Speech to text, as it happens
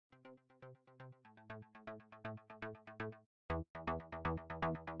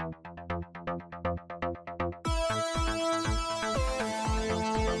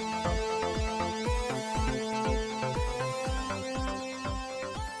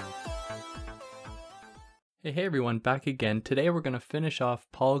Hey everyone, back again. Today we're going to finish off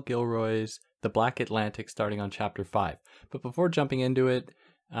Paul Gilroy's The Black Atlantic starting on chapter 5. But before jumping into it,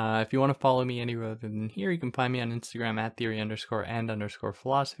 if you want to follow me anywhere other than here, you can find me on Instagram at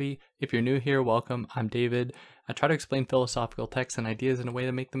theory_and_philosophy. If you're new here, welcome. I'm David. I try to explain philosophical texts and ideas in a way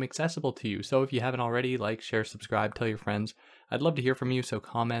to make them accessible to you. So if you haven't already, like, share, subscribe, tell your friends. I'd love to hear from you, so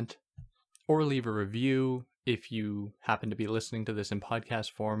comment or leave a review. If you happen to be listening to this in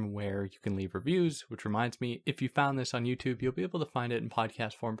podcast form where you can leave reviews, which reminds me, if you found this on YouTube, you'll be able to find it in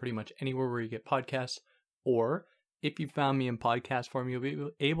podcast form pretty much anywhere where you get podcasts. Or if you found me in podcast form, you'll be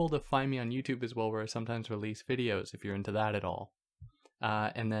able to find me on YouTube as well, where I sometimes release videos if you're into that at all.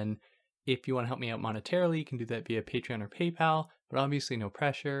 And then if you want to help me out monetarily, you can do that via Patreon or PayPal, but obviously no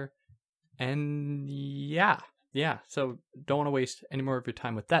pressure. And yeah, so don't want to waste any more of your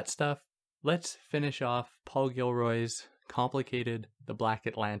time with that stuff. Let's finish off Paul Gilroy's complicated The Black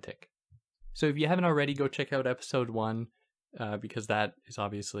Atlantic. So if you haven't already, go check out episode 1, because that is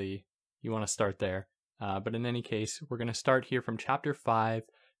obviously, you want to start there. But in any case, we're going to start here from chapter 5,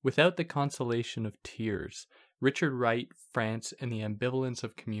 Without the Consolation of Tears, Richard Wright, France, and the Ambivalence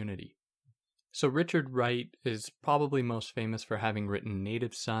of Community. So Richard Wright is probably most famous for having written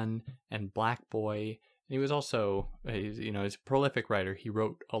Native Son and Black Boy. He was also, he's a prolific writer. He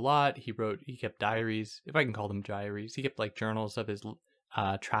wrote a lot. He kept diaries, if I can call them diaries. He kept like journals of his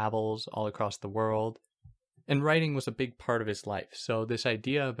travels all across the world. And writing was a big part of his life. So this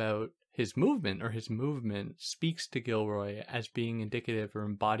idea about his movement speaks to Gilroy as being indicative or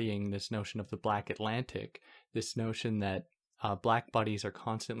embodying this notion of the Black Atlantic, this notion that Black bodies are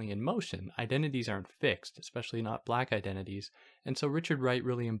constantly in motion. Identities aren't fixed, especially not Black identities. And so Richard Wright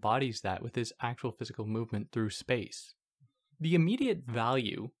really embodies that with his actual physical movement through space. The immediate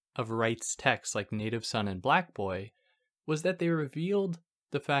value of Wright's texts like Native Son and Black Boy was that they revealed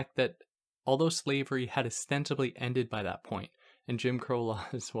the fact that although slavery had ostensibly ended by that point, and Jim Crow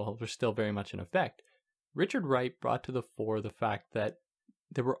laws, well, were still very much in effect, Richard Wright brought to the fore the fact that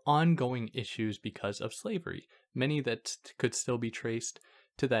there were ongoing issues because of slavery, many that could still be traced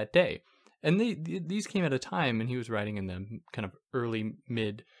to that day. And these came at a time, and he was writing in the kind of early,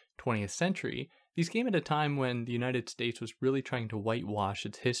 mid 20th century, these came at a time when the United States was really trying to whitewash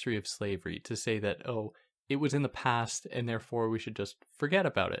its history of slavery, to say that, oh, it was in the past, and therefore we should just forget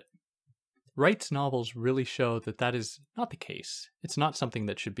about it. Wright's novels really show that that is not the case. It's not something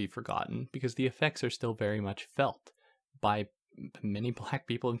that should be forgotten, because the effects are still very much felt by many Black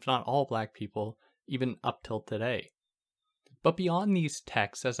people, if not all Black people, even up till today. But beyond these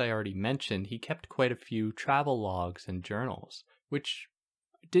texts, as I already mentioned, he kept quite a few travel logs and journals, which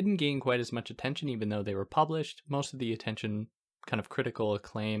didn't gain quite as much attention even though they were published. Most of the attention, kind of critical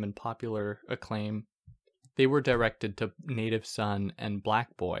acclaim and popular acclaim, they were directed to Native Son and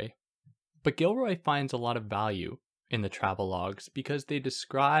Black Boy. But Gilroy finds a lot of value in the travel logs because they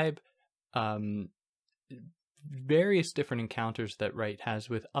describe various different encounters that Wright has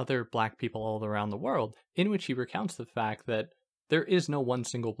with other Black people all around the world, in which he recounts the fact that there is no one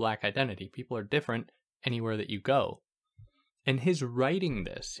single Black identity. People are different anywhere that you go. And his writing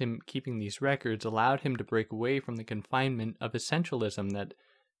this, him keeping these records, allowed him to break away from the confinement of essentialism that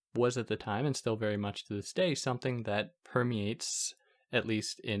was at the time, and still very much to this day, something that permeates, at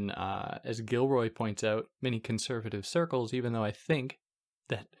least in, as Gilroy points out, many conservative circles, even though I think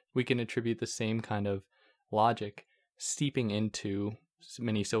that we can attribute the same kind of logic seeping into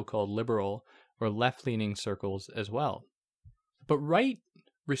many so-called liberal or left-leaning circles as well. But Wright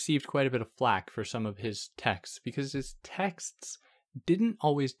received quite a bit of flack for some of his texts because his texts didn't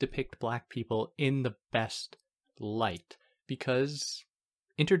always depict Black people in the best light, because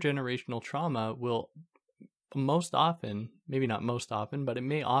intergenerational trauma will most often, maybe not most often, but it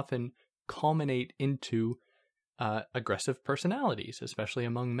may often culminate into aggressive personalities, especially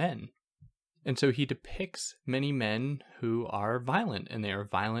among men. And so he depicts many men who are violent, and they are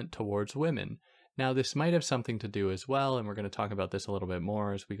violent towards women. Now, this might have something to do as well, and we're going to talk about this a little bit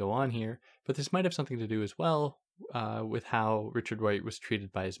more as we go on here, but this might have something to do as well with how Richard Wright was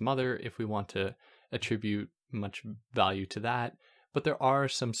treated by his mother, if we want to attribute much value to that. But there are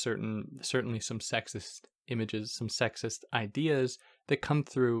certainly some sexist images, some sexist ideas that come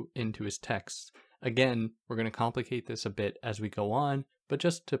through into his texts. Again, we're going to complicate this a bit as we go on, but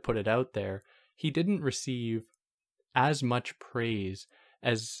just to put it out there, he didn't receive as much praise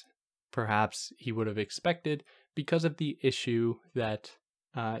as perhaps he would have expected because of the issue that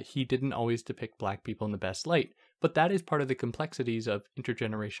he didn't always depict Black people in the best light. But that is part of the complexities of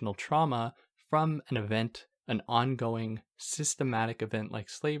intergenerational trauma from an event, an ongoing, systematic event like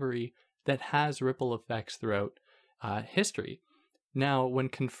slavery that has ripple effects throughout history. Now, when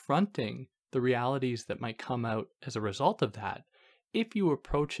confronting the realities that might come out as a result of that, if you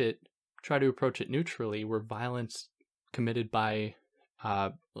try to approach it neutrally, where violence committed by,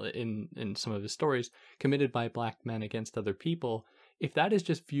 in some of his stories, committed by black men against other people, if that is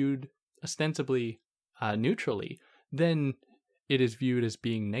just viewed ostensibly neutrally, then it is viewed as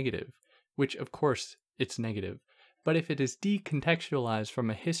being negative, which of course it's negative. But if it is decontextualized from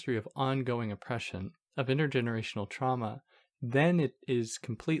a history of ongoing oppression, of intergenerational trauma, then it is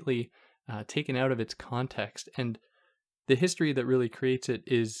completely taken out of its context, and the history that really creates it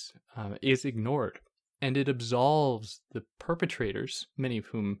is ignored, and it absolves the perpetrators, many of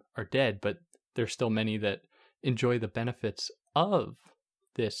whom are dead, but there's still many that enjoy the benefits of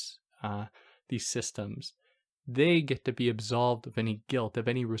these systems. They get to be absolved of any guilt, of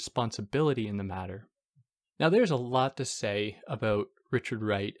any responsibility in the matter. Now, there's a lot to say about Richard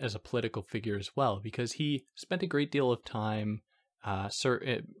Wright as a political figure as well, because he spent a great deal of time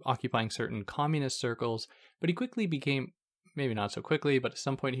occupying certain communist circles, but he quickly became, maybe not so quickly, but at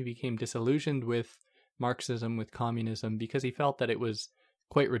some point he became disillusioned with Marxism, with communism, because he felt that it was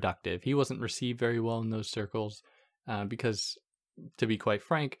quite reductive. He wasn't received very well in those circles because, to be quite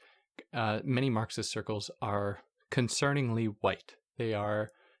frank, many Marxist circles are concerningly white.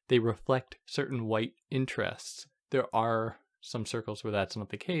 They reflect certain white interests. There are some circles where that's not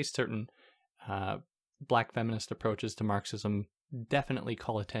the case. Certain black feminist approaches to Marxism definitely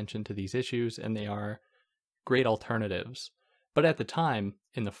call attention to these issues, and they are great alternatives. But at the time,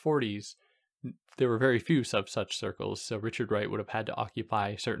 in the 40s, there were very few such circles, so Richard Wright would have had to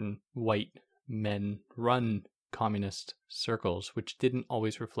occupy certain white men-run communist circles, which didn't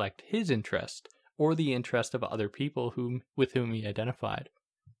always reflect his interest or the interest of other people with whom he identified.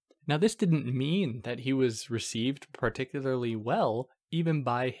 Now, this didn't mean that he was received particularly well, even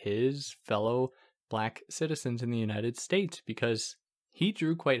by his fellow black citizens in the United States, because he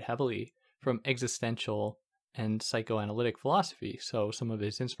drew quite heavily from existential and psychoanalytic philosophy. So some of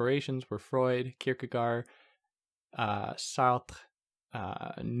his inspirations were Freud, Kierkegaard, Sartre,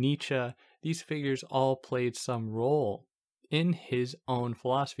 Nietzsche. These figures all played some role in his own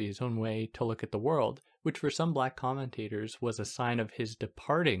philosophy, his own way to look at the world, which for some black commentators was a sign of his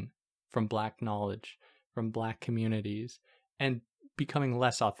departing from black knowledge, from black communities, and becoming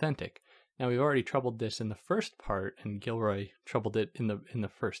less authentic. Now, we've already troubled this in the first part, and Gilroy troubled it in the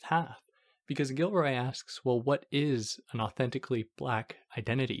first half, because Gilroy asks, well, what is an authentically black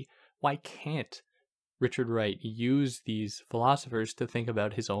identity? Why can't Richard Wright use these philosophers to think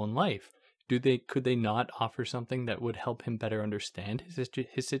about his own life? Could they not offer something that would help him better understand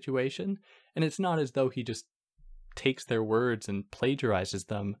his situation? And it's not as though he just takes their words and plagiarizes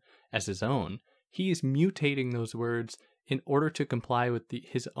them as his own. He is mutating those words in order to comply with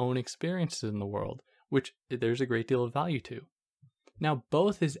his own experiences in the world, which there's a great deal of value to. Now,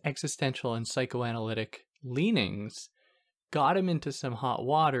 both his existential and psychoanalytic leanings got him into some hot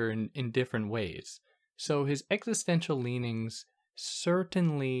water in different ways. So his existential leanings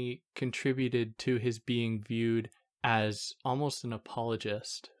certainly contributed to his being viewed as almost an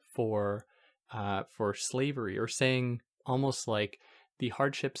apologist for slavery, or saying almost like the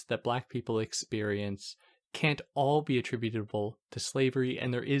hardships that black people experience can't all be attributable to slavery,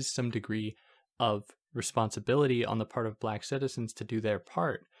 and there is some degree of responsibility on the part of black citizens to do their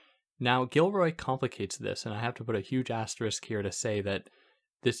part. Now, Gilroy complicates this, and I have to put a huge asterisk here to say that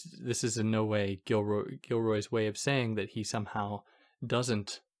this is in no way Gilroy's way of saying that he somehow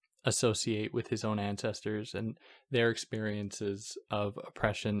doesn't associate with his own ancestors and their experiences of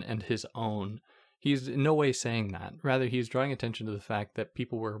oppression and his own. He's in no way saying that. Rather, he's drawing attention to the fact that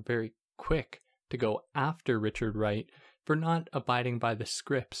people were very quick to go after Richard Wright for not abiding by the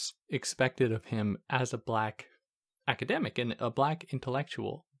scripts expected of him as a black academic and a black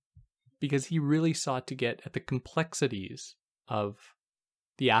intellectual, because he really sought to get at the complexities of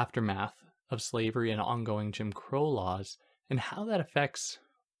the aftermath of slavery and ongoing Jim Crow laws, and how that affects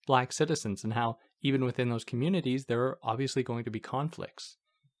black citizens, and how even within those communities there are obviously going to be conflicts.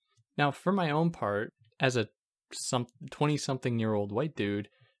 Now, for my own part, as a 20-something-year-old white dude,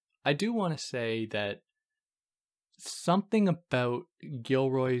 I do want to say that something about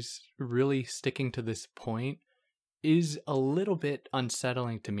Gilroy's really sticking to this point is a little bit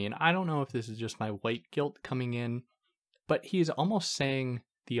unsettling to me. And I don't know if this is just my white guilt coming in, but he is almost saying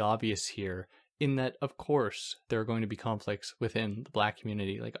the obvious here, in that, of course, there are going to be conflicts within the black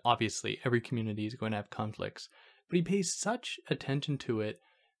community. Like, obviously, every community is going to have conflicts. But he pays such attention to it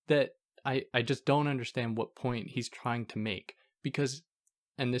that I just don't understand what point he's trying to make. Because,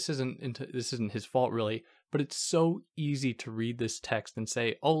 and this isn't his fault really, but it's so easy to read this text and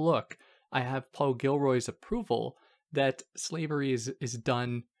say, oh look, I have Paul Gilroy's approval that slavery is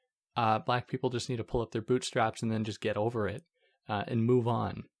done black people just need to pull up their bootstraps and then just get over it and move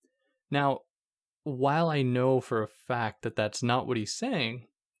on. Now, while I know for a fact that that's not what he's saying,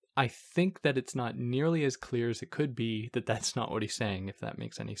 I think that it's not nearly as clear as it could be that that's not what he's saying, if that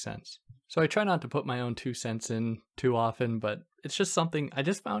makes any sense. So I try not to put my own 2 cents in too often, but it's just something, I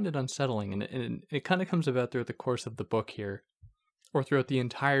just found it unsettling, and it kind of comes about throughout the course of the book here, or throughout the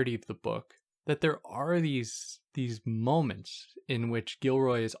entirety of the book, that there are these moments in which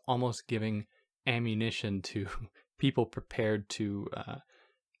Gilroy is almost giving ammunition to people prepared to,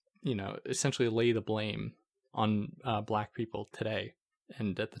 essentially lay the blame on black people today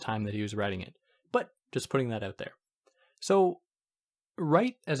and at the time that he was writing it. But just putting that out there. So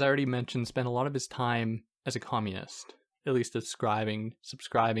Wright, as I already mentioned, spent a lot of his time as a communist, at least subscribing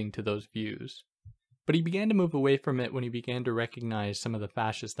to those views. But he began to move away from it when he began to recognize some of the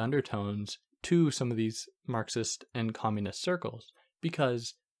fascist undertones to some of these Marxist and communist circles.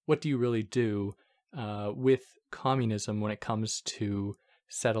 Because what do you really do with communism when it comes to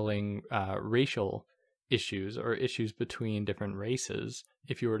settling racial issues or issues between different races?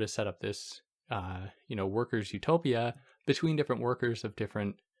 If you were to set up this, workers' utopia between different workers of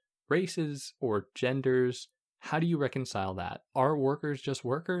different races or genders, how do you reconcile that? Are workers just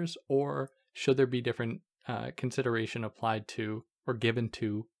workers, or should there be different consideration applied to or given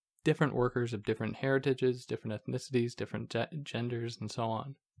to different workers of different heritages, different ethnicities, different genders, and so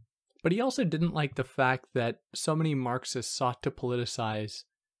on? But he also didn't like the fact that so many Marxists sought to politicize,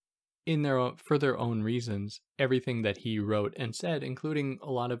 for their own reasons, everything that he wrote and said, including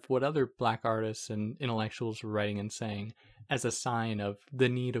a lot of what other black artists and intellectuals were writing and saying, as a sign of the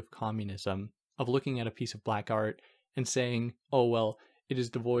need of communism, of looking at a piece of black art and saying, oh, well, it is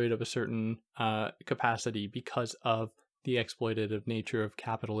devoid of a certain capacity because of the exploitative nature of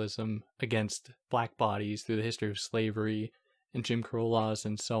capitalism against black bodies through the history of slavery and Jim Crow laws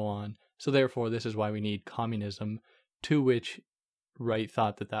and so on. So therefore, this is why we need communism, to which Wright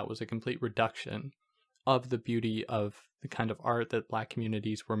thought that was a complete reduction of the beauty of the kind of art that black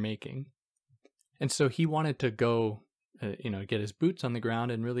communities were making. And so he wanted to go, get his boots on the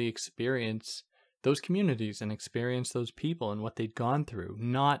ground and really experience those communities and experience those people and what they'd gone through,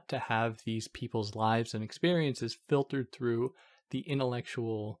 not to have these people's lives and experiences filtered through the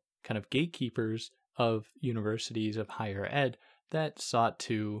intellectual kind of gatekeepers of universities of higher ed that sought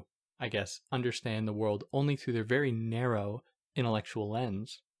to, I guess, understand the world only through their very narrow intellectual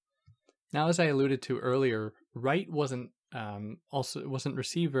lens. Now, as I alluded to earlier, Wright wasn't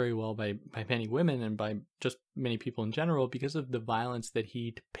received very well by many women and by just many people in general because of the violence that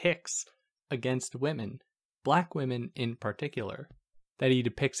he depicts against women, black women in particular, that he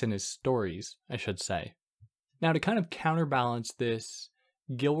depicts in his stories, I should say. Now, to kind of counterbalance this,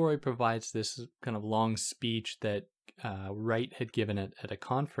 Gilroy provides this kind of long speech that Wright had given at a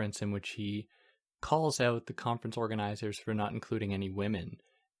conference in which he calls out the conference organizers for not including any women,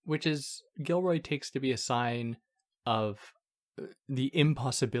 which is Gilroy takes to be a sign of the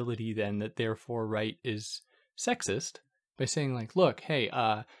impossibility then that therefore Wright is sexist by saying, like, look, hey,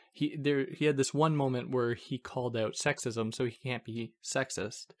 he had this one moment where he called out sexism, so he can't be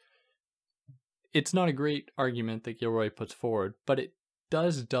sexist. It's not a great argument that Gilroy puts forward, but it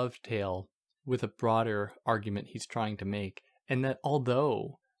does dovetail with a broader argument he's trying to make, and that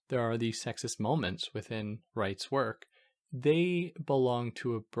although there are these sexist moments within Wright's work, they belong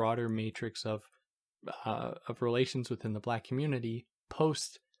to a broader matrix of relations within the black community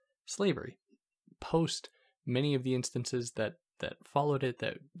post-slavery, post many of the instances that followed it,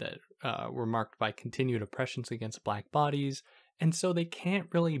 that were marked by continued oppressions against black bodies, and so they can't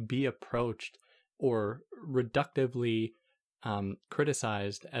really be approached or reductively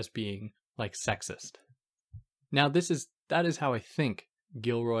criticized as being like sexist. Now, that is how I think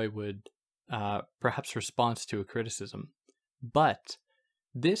Gilroy would perhaps respond to a criticism. But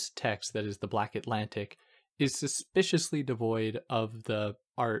this text, that is the Black Atlantic, is suspiciously devoid of the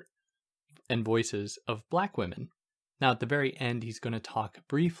art and voices of black women. Now, at the very end, he's going to talk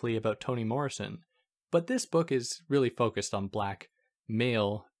briefly about Toni Morrison, but this book is really focused on black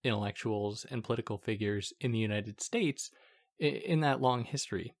male intellectuals and political figures in the United States in that long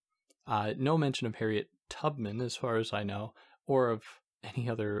history. No mention of Harriet Tubman, as far as I know, or of any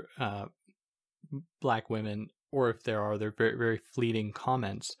other black women, or if there are, they're very, very fleeting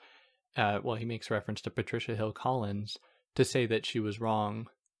comments. He makes reference to Patricia Hill Collins to say that she was wrong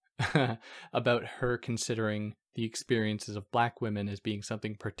about her considering the experiences of black women as being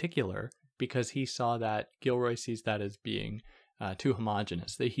something particular, because Gilroy sees that as being too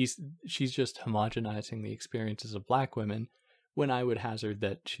homogenous. That she's just homogenizing the experiences of black women, when I would hazard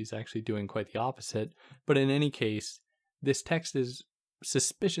that she's actually doing quite the opposite. But in any case, this text is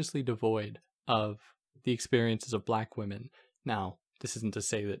suspiciously devoid of the experiences of Black women. Now, this isn't to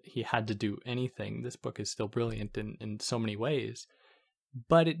say that he had to do anything. This book is still brilliant in so many ways,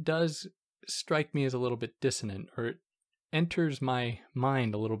 but it does strike me as a little bit dissonant, or it enters my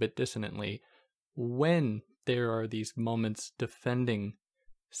mind a little bit dissonantly when there are these moments defending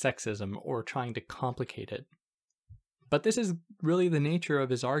sexism or trying to complicate it. But this is really the nature of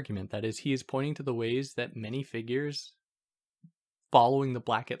his argument. That is, he is pointing to the ways that many figures following the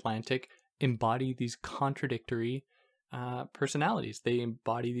Black Atlantic embody these contradictory personalities. They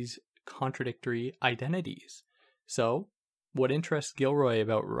embody these contradictory identities. So, what interests Gilroy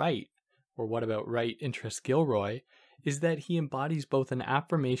about Wright, or what about Wright interests Gilroy, is that he embodies both an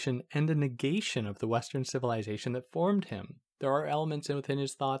affirmation and a negation of the Western civilization that formed him. There are elements within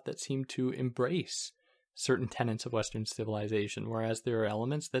his thought that seem to embrace certain tenets of Western civilization, whereas there are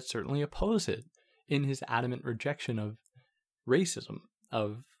elements that certainly oppose it in his adamant rejection of racism,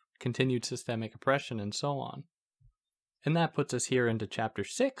 of continued systemic oppression, and so on. And that puts us here into chapter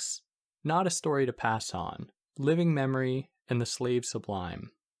 6, Not a Story to Pass On, Living Memory and the Slave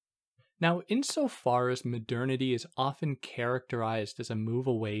Sublime. Now, insofar as modernity is often characterized as a move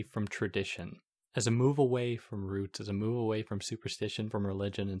away from tradition, as a move away from roots, as a move away from superstition, from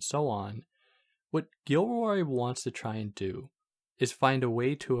religion, and so on, what Gilroy wants to try and do is find a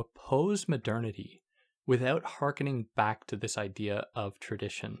way to oppose modernity without hearkening back to this idea of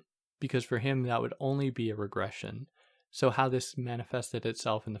tradition, because for him that would only be a regression. So how this manifested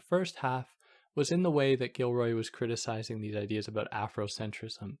itself in the first half was in the way that Gilroy was criticizing these ideas about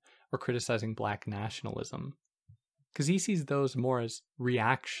Afrocentrism or criticizing Black nationalism, because he sees those more as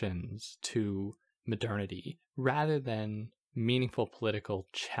reactions to modernity rather than meaningful political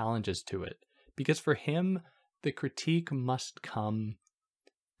challenges to it. Because for him, the critique must come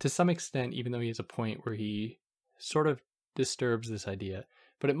to some extent, even though he has a point where he sort of disturbs this idea,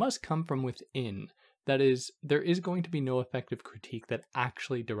 but it must come from within. That is, there is going to be no effective critique that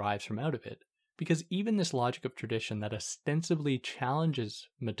actually derives from out of it. Because even this logic of tradition that ostensibly challenges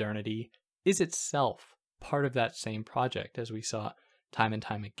modernity is itself part of that same project, as we saw time and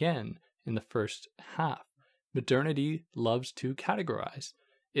time again in the first half. Modernity loves to categorize.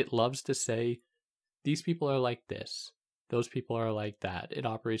 It loves to say, these people are like this, those people are like that. It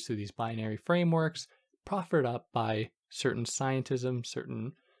operates through these binary frameworks proffered up by certain scientism,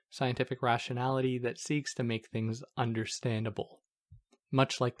 certain scientific rationality that seeks to make things understandable.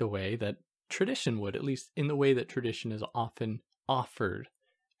 Much like the way that tradition would, at least in the way that tradition is often offered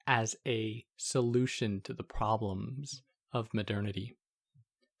as a solution to the problems of modernity.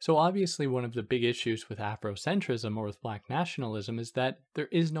 So obviously one of the big issues with Afrocentrism or with Black nationalism is that there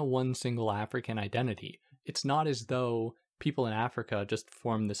is no one single African identity. It's not as though people in Africa just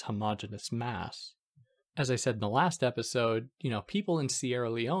form this homogeneous mass. As I said in the last episode, people in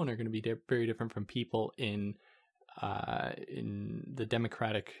Sierra Leone are going to be very different from people in the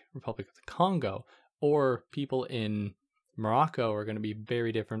Democratic Republic of the Congo, or people in Morocco are going to be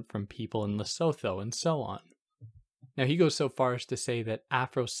very different from people in Lesotho, and so on. Now, he goes so far as to say that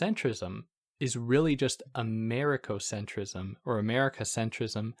Afrocentrism is really just Americocentrism or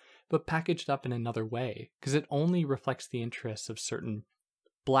Americacentrism, but packaged up in another way, because it only reflects the interests of certain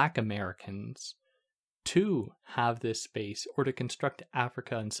Black Americans to have this space or to construct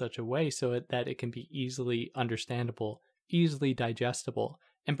Africa in such a way so that it can be easily understandable, easily digestible,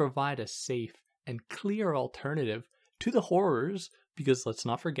 and provide a safe and clear alternative to the horrors, because let's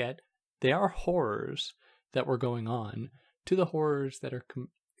not forget, they are horrors that were going on, to the horrors that are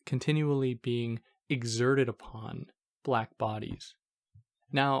continually being exerted upon Black bodies.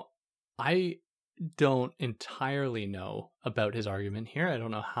 Now, I don't entirely know about his argument here. I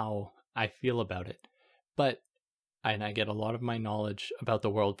don't know how I feel about it. And I get a lot of my knowledge about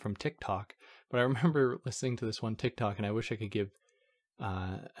the world from TikTok, but I remember listening to this one TikTok, and I wish I could give,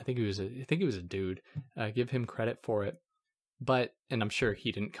 I think he was a dude, give him credit for it. And I'm sure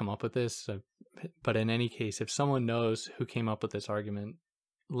he didn't come up with this, but in any case, if someone knows who came up with this argument,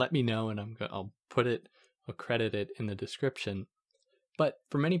 let me know, and I'll credit it in the description. But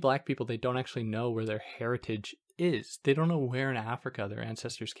for many Black people, they don't actually know where their heritage is. They don't know where in Africa their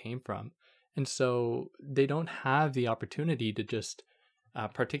ancestors came from. And so they don't have the opportunity to just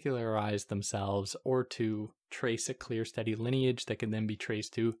particularize themselves or to trace a clear, steady lineage that can then be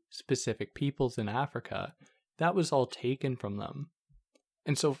traced to specific peoples in Africa. That was all taken from them.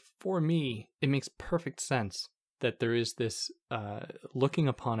 And so for me, it makes perfect sense that there is this looking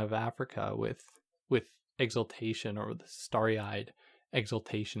upon of Africa with exultation, or with starry-eyed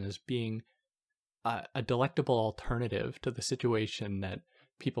exultation, as being a delectable alternative to the situation that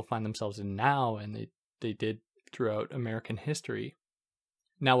people find themselves in now, and they did throughout American history.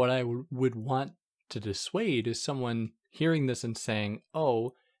 Now, what I would want to dissuade is someone hearing this and saying,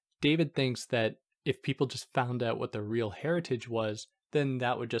 oh, David thinks that if people just found out what their real heritage was, then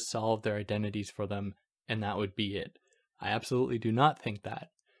that would just solve their identities for them, and that would be it. I absolutely do not think that.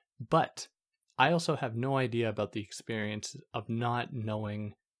 But I also have no idea about the experience of not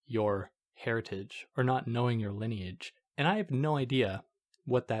knowing your heritage or not knowing your lineage. And I have no idea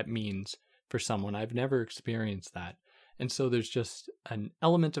what that means for someone. I've never experienced that. And so there's just an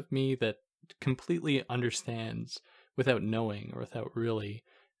element of me that completely understands without knowing or without really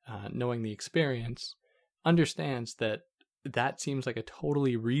knowing the experience, understands that that seems like a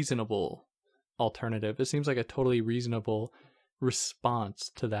totally reasonable alternative. It seems like a totally reasonable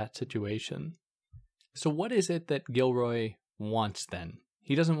response to that situation. So what is it that Gilroy wants then?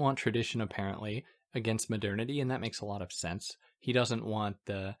 He doesn't want tradition, apparently, against modernity, and that makes a lot of sense. He doesn't want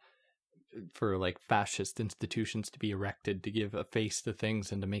for like fascist institutions to be erected to give a face to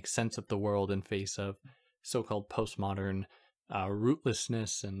things and to make sense of the world in face of so-called postmodern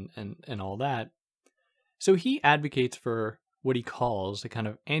rootlessness and all that. So he advocates for what he calls a kind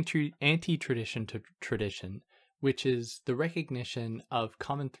of anti-tradition to tradition, which is the recognition of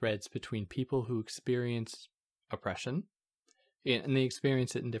common threads between people who experience oppression, and they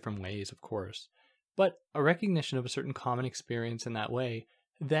experience it in different ways, of course, but a recognition of a certain common experience in that way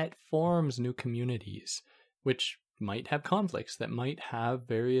that forms new communities, which might have conflicts, that might have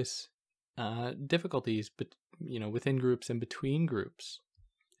various difficulties, but within groups and between groups.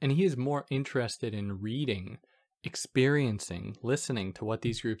 And he is more interested in reading, experiencing, listening to what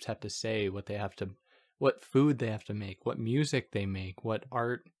these groups have to say, what food they have to make, what music they make, what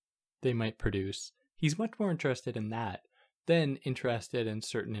art they might produce. He's much more interested in that than interested in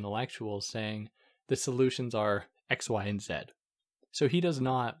certain intellectuals saying the solutions are X, Y, and Z. So he does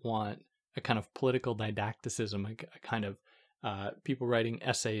not want a kind of political didacticism, a kind of people writing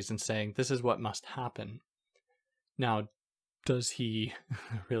essays and saying, this is what must happen. Now, does he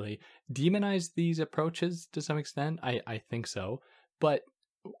really demonize these approaches to some extent? I think so. But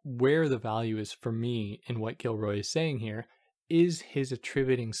where the value is for me in what Gilroy is saying here is his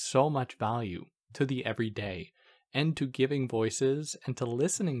attributing so much value to the everyday and to giving voices and to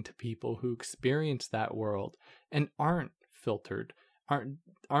listening to people who experience that world and aren't filtered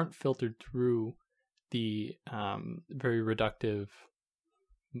through the very reductive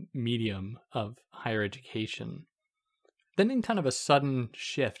medium of higher education. Then in kind of a sudden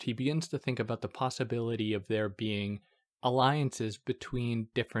shift, he begins to think about the possibility of there being alliances between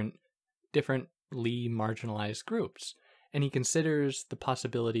differently marginalized groups. And he considers the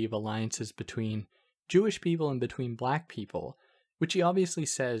possibility of alliances between Jewish people and between Black people, which he obviously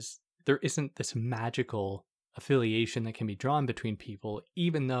says there isn't this magical affiliation that can be drawn between people,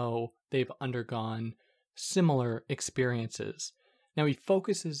 even though they've undergone similar experiences. Now, he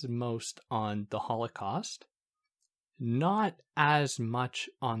focuses most on the Holocaust, not as much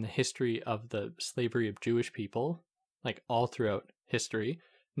on the history of the slavery of Jewish people, like all throughout history,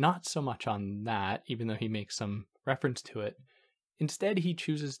 not so much on that, even though he makes some reference to it. Instead, he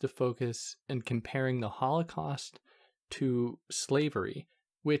chooses to focus in comparing the Holocaust to slavery,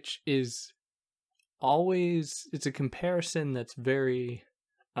 which is it's a comparison that's very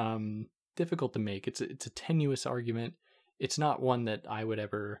difficult to make. It's a tenuous argument. It's not one that I would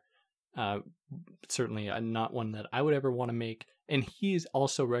ever, certainly not one that I would ever want to make. And he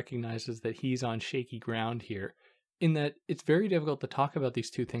also recognizes that he's on shaky ground here, in that it's very difficult to talk about these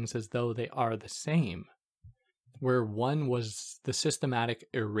two things as though they are the same, where one was the systematic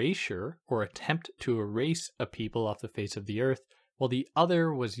erasure or attempt to erase a people off the face of the earth, while the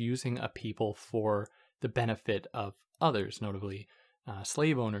other was using a people for the benefit of others, notably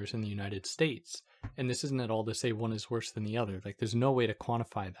slave owners in the United States. And this isn't at all to say one is worse than the other. Like, there's no way to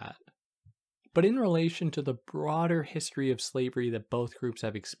quantify that. But in relation to the broader history of slavery that both groups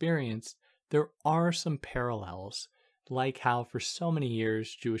have experienced, there are some parallels, like how for so many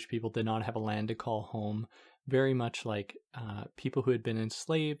years Jewish people did not have a land to call home, very much like people who had been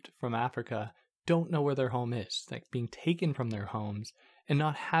enslaved from Africa don't know where their home is, like being taken from their homes and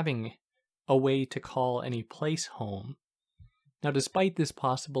not having a way to call any place home. Now, despite this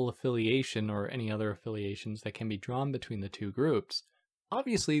possible affiliation or any other affiliations that can be drawn between the two groups,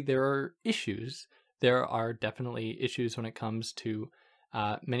 obviously there are issues. There are definitely issues when it comes to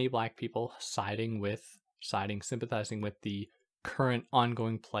many Black people sympathizing with the current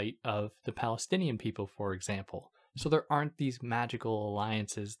ongoing plight of the Palestinian people, for example. So there aren't these magical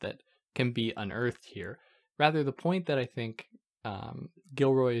alliances that can be unearthed here. Rather, the point that I think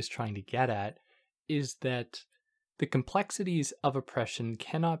Gilroy is trying to get at is that the complexities of oppression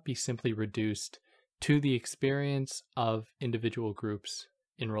cannot be simply reduced to the experience of individual groups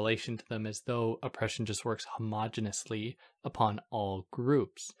in relation to them, as though oppression just works homogenously upon all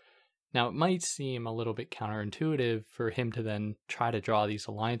groups. Now, it might seem a little bit counterintuitive for him to then try to draw these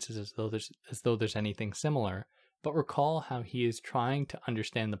alliances as though there's anything similar, but recall how he is trying to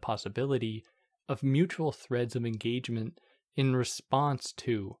understand the possibility of mutual threads of engagement in response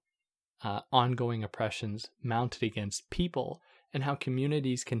to ongoing oppressions mounted against people, and how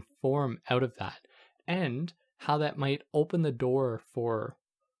communities can form out of that, and how that might open the door for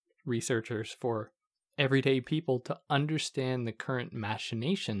researchers, for everyday people to understand the current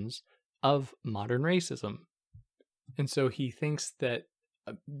machinations of modern racism. And so he thinks that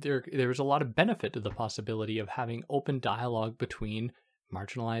there's a lot of benefit to the possibility of having open dialogue between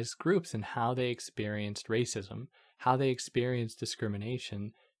marginalized groups and how they experienced racism, how they experienced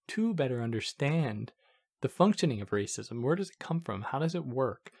discrimination, to better understand the functioning of racism. Where does it come from? How does it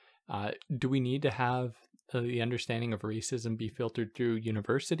work? Do we need to have the understanding of racism be filtered through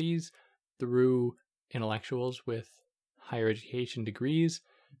universities, through intellectuals with higher education degrees?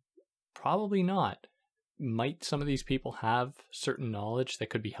 Probably not. Might some of these people have certain knowledge that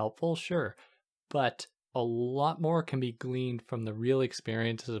could be helpful? Sure. But a lot more can be gleaned from the real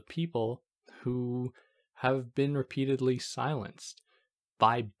experiences of people who have been repeatedly silenced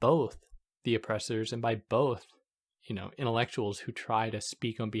by both the oppressors and by both, intellectuals who try to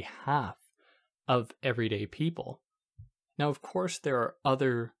speak on behalf of everyday people. Now, of course, there are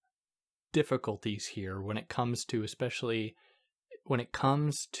other difficulties here especially when it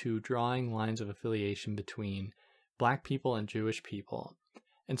comes to drawing lines of affiliation between Black people and Jewish people.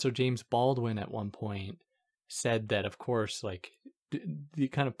 And so James Baldwin at one point said that, of course, the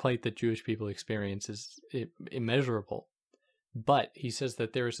kind of plight that Jewish people experience is immeasurable. But he says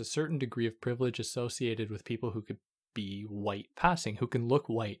that there is a certain degree of privilege associated with people who could be white passing, who can look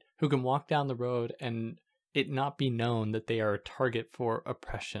white, who can walk down the road and it not be known that they are a target for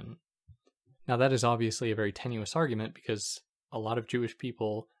oppression. Now, that is obviously a very tenuous argument, because a lot of Jewish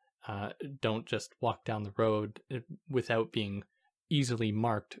people don't just walk down the road without being easily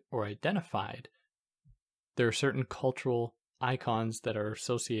marked or identified. There are certain cultural icons that are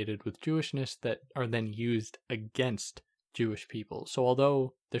associated with Jewishness that are then used against Jewish people. So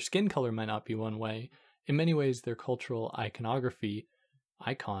although their skin color might not be one way, in many ways their cultural iconography,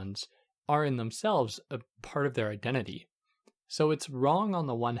 icons, are in themselves a part of their identity. So it's wrong on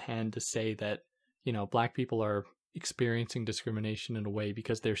the one hand to say that, Black people are experiencing discrimination in a way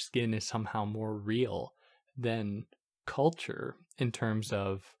because their skin is somehow more real than culture in terms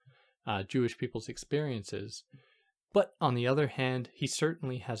of Jewish people's experiences. But on the other hand, he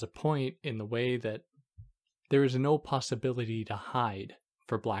certainly has a point in the way that there is no possibility to hide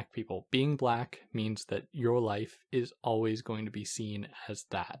for Black people. Being Black means that your life is always going to be seen as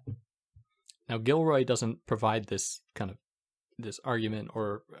that. Now, Gilroy doesn't provide this argument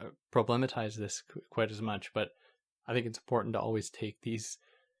or problematize this quite as much, but I think it's important to always take these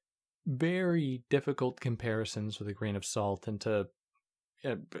very difficult comparisons with a grain of salt and to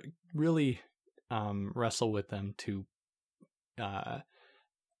really wrestle with them to, I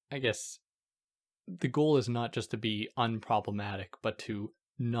guess, the goal is not just to be unproblematic, but to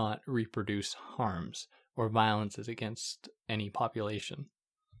not reproduce harms or violences against any population.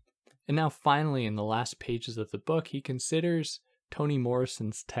 And now finally, in the last pages of the book, he considers Toni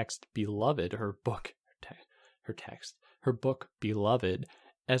Morrison's text Beloved, her book Beloved,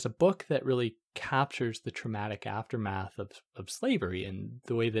 as a book that really captures the traumatic aftermath of slavery and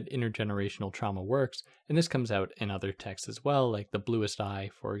the way that intergenerational trauma works. And this comes out in other texts as well, like The Bluest Eye,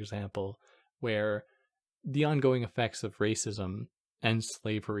 for example, where the ongoing effects of racism and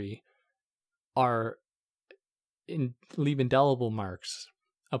slavery leave indelible marks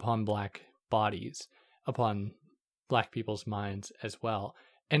upon Black bodies, upon Black people's minds as well.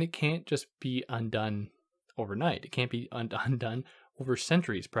 And it can't just be undone overnight. It can't be undone over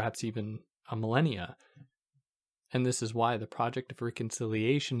centuries, perhaps even a millennia. And this is why the project of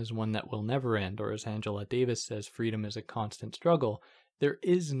reconciliation is one that will never end, or as Angela Davis says, freedom is a constant struggle. There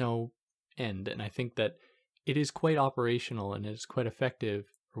is no end, and I think that it is quite operational and it is quite effective,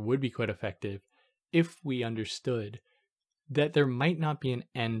 or would be quite effective, if we understood that there might not be an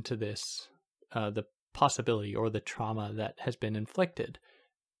end to this, the possibility or the trauma that has been inflicted.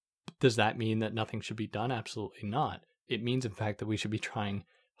 Does that mean that nothing should be done? Absolutely not. It means, in fact, that we should be trying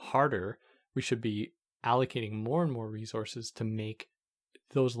harder. We should be allocating more and more resources to make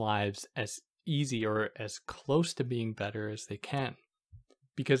those lives as easy or as close to being better as they can.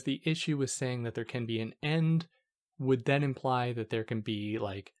 Because the issue with saying that there can be an end would then imply that there can be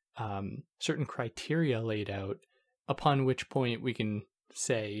certain criteria laid out, upon which point we can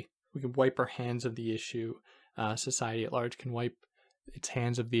say, we can wipe our hands of the issue. Society at large can wipe its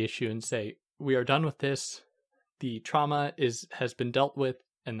hands of the issue and say, we are done with this. The trauma has been dealt with,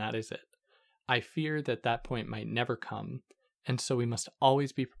 and that is it. I fear that that point might never come, and so we must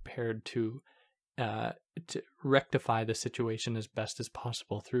always be prepared to rectify the situation as best as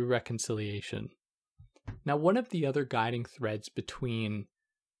possible through reconciliation. Now, one of the other guiding threads between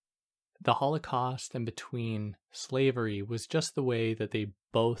the Holocaust and between slavery was just the way that they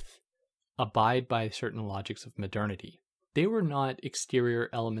both abide by certain logics of modernity. They were not exterior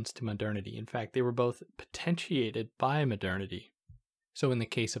elements to modernity. In fact, they were both potentiated by modernity. So in the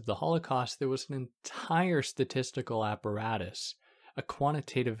case of the Holocaust, there was an entire statistical apparatus, a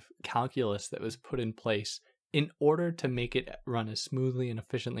quantitative calculus that was put in place in order to make it run as smoothly and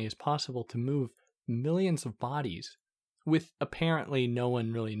efficiently as possible to move millions of bodies, with apparently no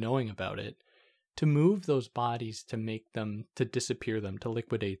one really knowing about it, to move those bodies, to make them, to disappear them, to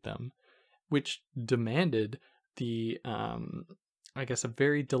liquidate them, which demanded the, I guess, a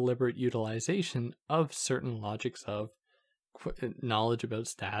very deliberate utilization of certain logics of knowledge about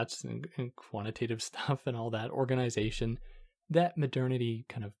stats and quantitative stuff and all that organization that modernity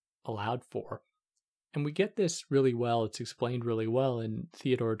kind of allowed for. And we get this really well, it's explained really well in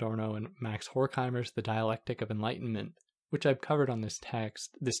Theodor Adorno and Max Horkheimer's The Dialectic of Enlightenment, which I've covered on this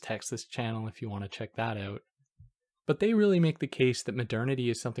channel if you want to check that out. But they really make the case that modernity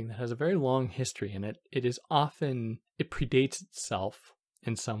is something that has a very long history, and it predates itself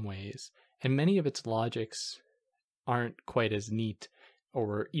in some ways, and many of its logics aren't quite as neat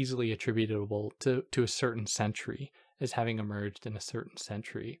or easily attributable to a certain century as having emerged in a certain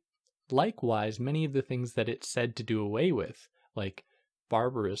century. Likewise, many of the things that it's said to do away with, like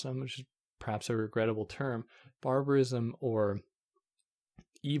barbarism, which is perhaps a regrettable term, barbarism or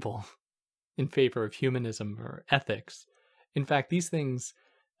evil in favor of humanism or ethics. In fact, these things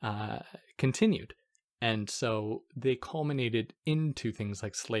continued. And so they culminated into things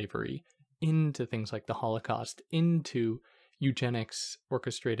like slavery, into things like the Holocaust, into eugenics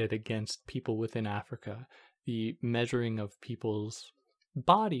orchestrated against people within Africa, the measuring of people's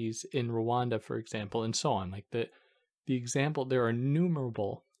bodies in Rwanda, for example, and so on. Like the example, there are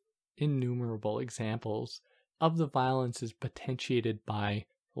innumerable examples of the violences potentiated by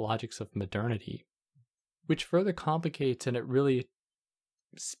logics of modernity, which further complicates, and it really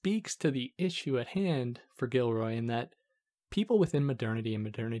speaks to the issue at hand for Gilroy, in that people within modernity, and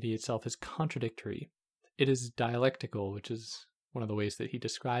modernity itself, is contradictory. It is dialectical, which is one of the ways that he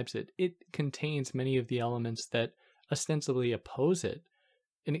describes it. It contains many of the elements that ostensibly oppose it,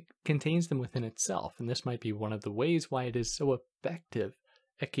 and it contains them within itself. And this might be one of the ways why it is so effective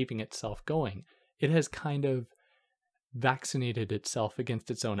at keeping itself going. It has kind of vaccinated itself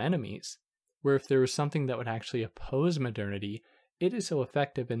against its own enemies, where if there was something that would actually oppose modernity, it is so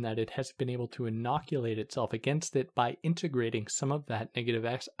effective in that it has been able to inoculate itself against it by integrating some of that negative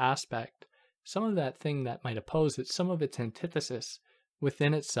aspect, some of that thing that might oppose it, some of its antithesis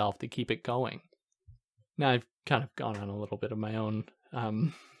within itself to keep it going. Now, I've kind of gone on a little bit of my own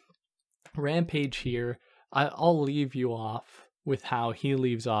rampage here. I'll leave you off with how he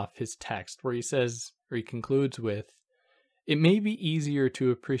leaves off his text, where he says, or he concludes with, "It may be easier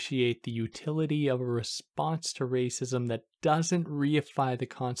to appreciate the utility of a response to racism that doesn't reify the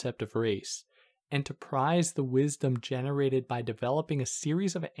concept of race, and to prize the wisdom generated by developing a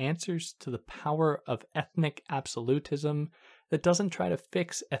series of answers to the power of ethnic absolutism that doesn't try to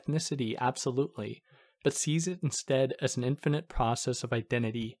fix ethnicity absolutely, but sees it instead as an infinite process of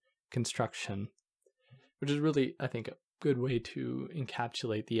identity construction." Which is really, I think, a good way to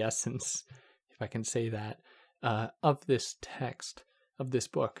encapsulate the essence, if I can say that, of this text, of this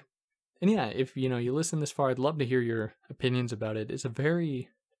book. And yeah, if you listen this far, I'd love to hear your opinions about it. It's a very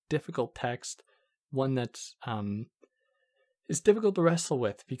difficult text, one that's is difficult to wrestle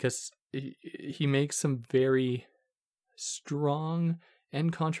with, because he makes some very strong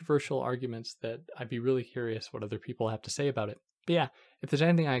and controversial arguments that I'd be really curious what other people have to say about it. But yeah, if there's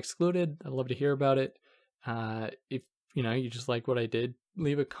anything I excluded, I'd love to hear about it. If you just like what I did,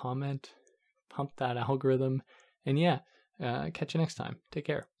 leave a comment, pump that algorithm, and yeah, catch you next time. Take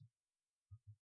care.